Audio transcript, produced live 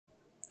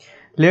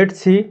Let's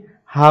see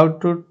how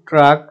to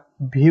track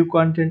view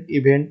content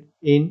event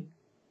in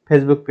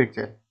Facebook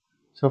pixel.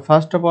 So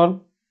first of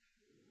all,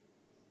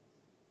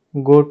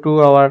 go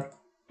to our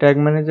tag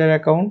manager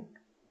account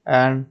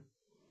and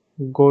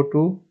go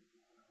to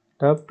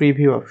the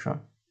preview option.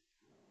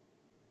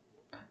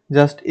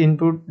 Just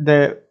input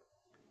the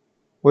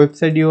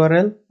website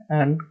URL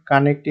and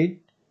connect it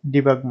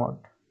debug mode.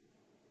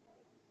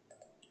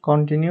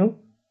 Continue.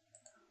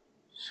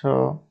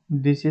 So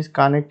this is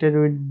connected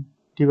with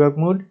debug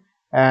mode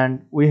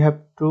and we have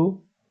to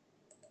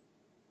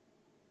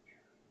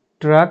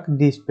track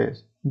this page.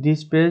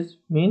 This page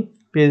means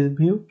page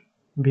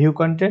view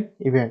content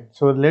event.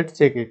 So let's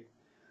check it.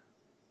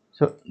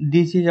 So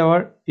this is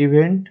our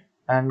event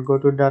and go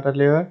to data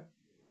layer.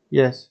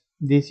 Yes,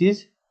 this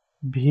is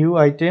view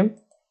item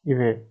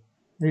event.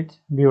 It's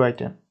view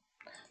item.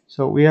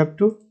 So we have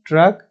to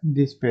track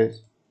this page.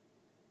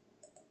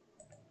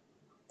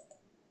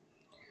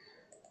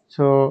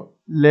 So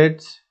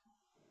let's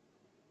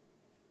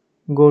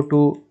go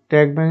to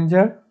tag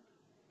manager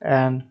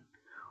and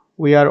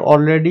we are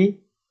already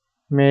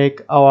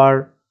make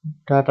our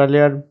data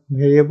layer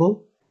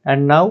variable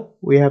and now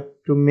we have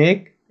to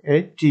make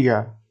a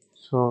trigger.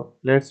 So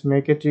let's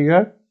make a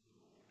trigger.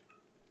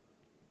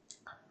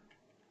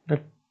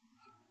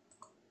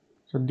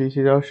 So this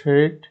is our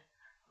sheet.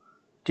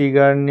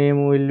 Trigger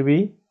name will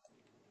be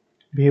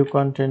view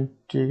content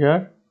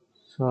trigger.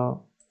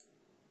 So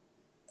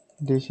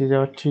this is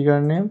our trigger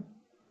name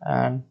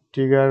and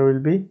trigger will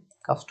be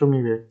custom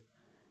event.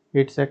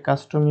 It's a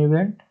custom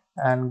event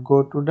and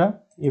go to the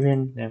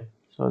event name.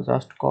 So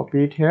just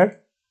copy it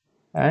here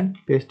and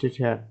paste it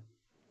here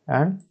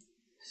and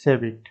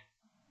save it.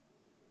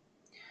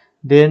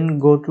 Then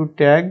go to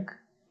tag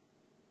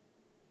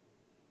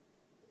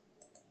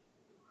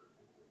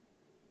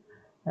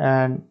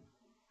and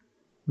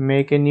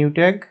make a new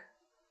tag.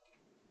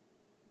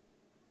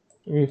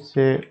 It's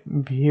a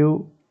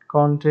view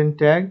content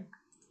tag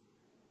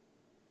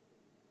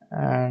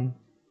and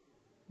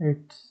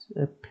it's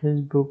a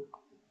Facebook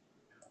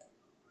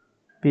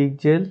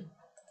pixel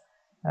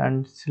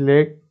and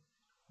select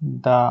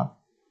the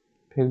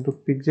Facebook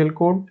pixel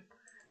code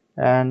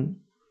and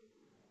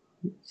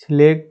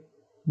select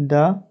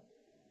the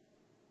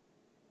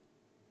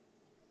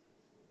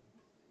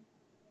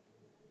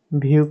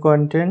view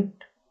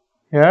content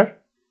here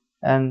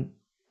and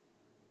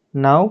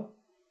now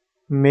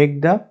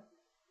make the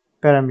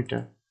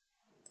parameter.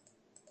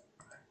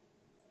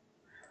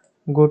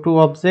 Go to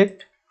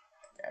object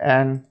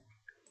and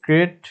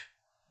create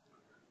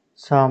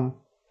some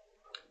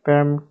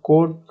param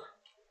code,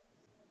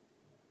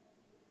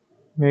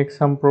 make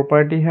some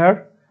property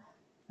here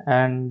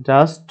and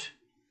just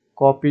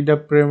copy the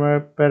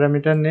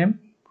parameter name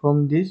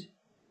from this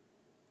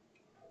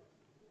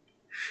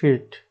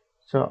sheet.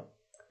 So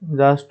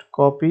just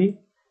copy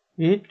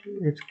it.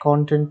 Its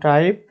content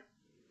type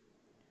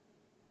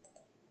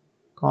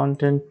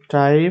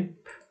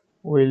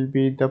will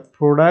be the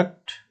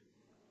product.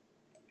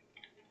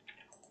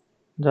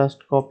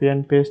 Just copy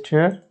and paste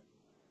here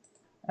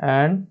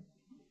and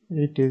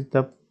it is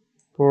the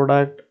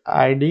product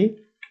ID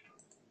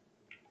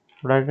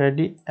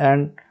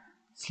and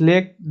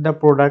select the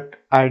product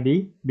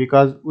ID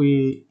because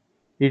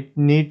it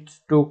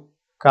needs to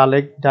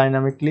collect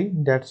dynamically,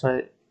 that's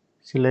why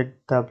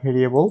select the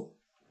variable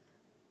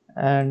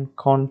and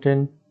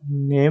content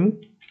name,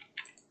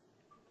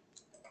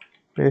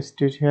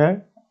 paste it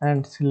here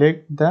and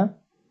select the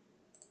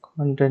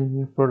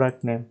content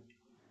product name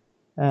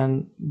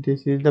and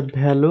this is the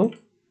value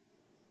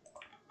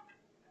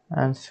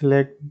and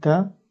select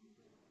the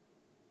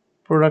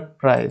product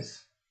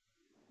price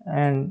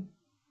and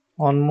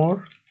one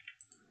more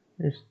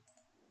is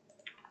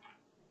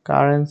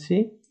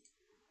currency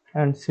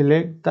and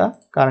select the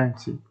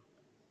currency.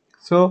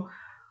 So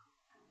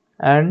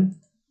and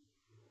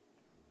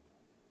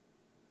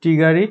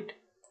trigger it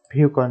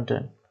view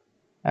content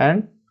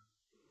and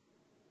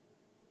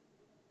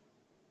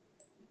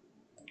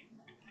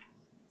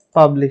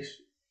publish,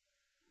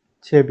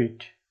 save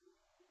it,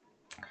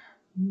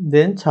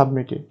 then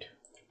submit it,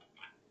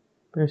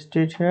 paste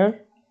it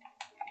here.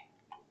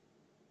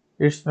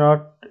 It's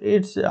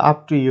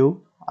up to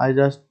you. I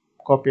just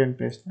copy and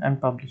paste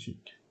and publish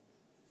it.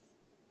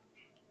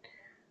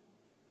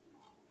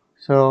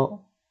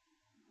 So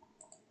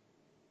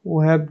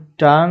we have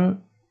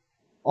done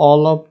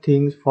all of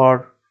things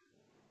for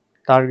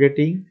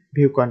targeting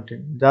view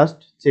content.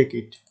 Just check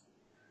it.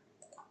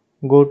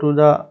 Go to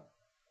the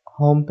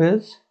home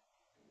page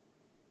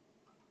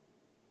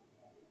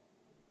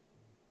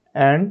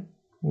and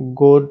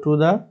go to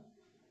the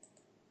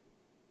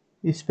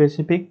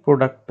specific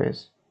product page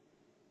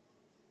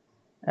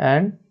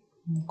and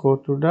go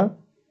to the,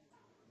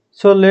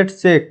 so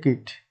let's check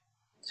it.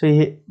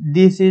 So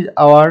this is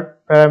our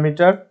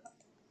parameter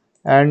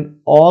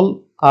and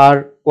all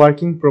are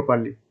working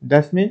properly.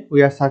 That means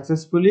we are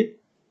successfully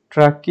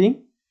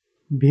tracking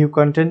view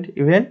content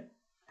event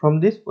from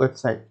this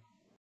website.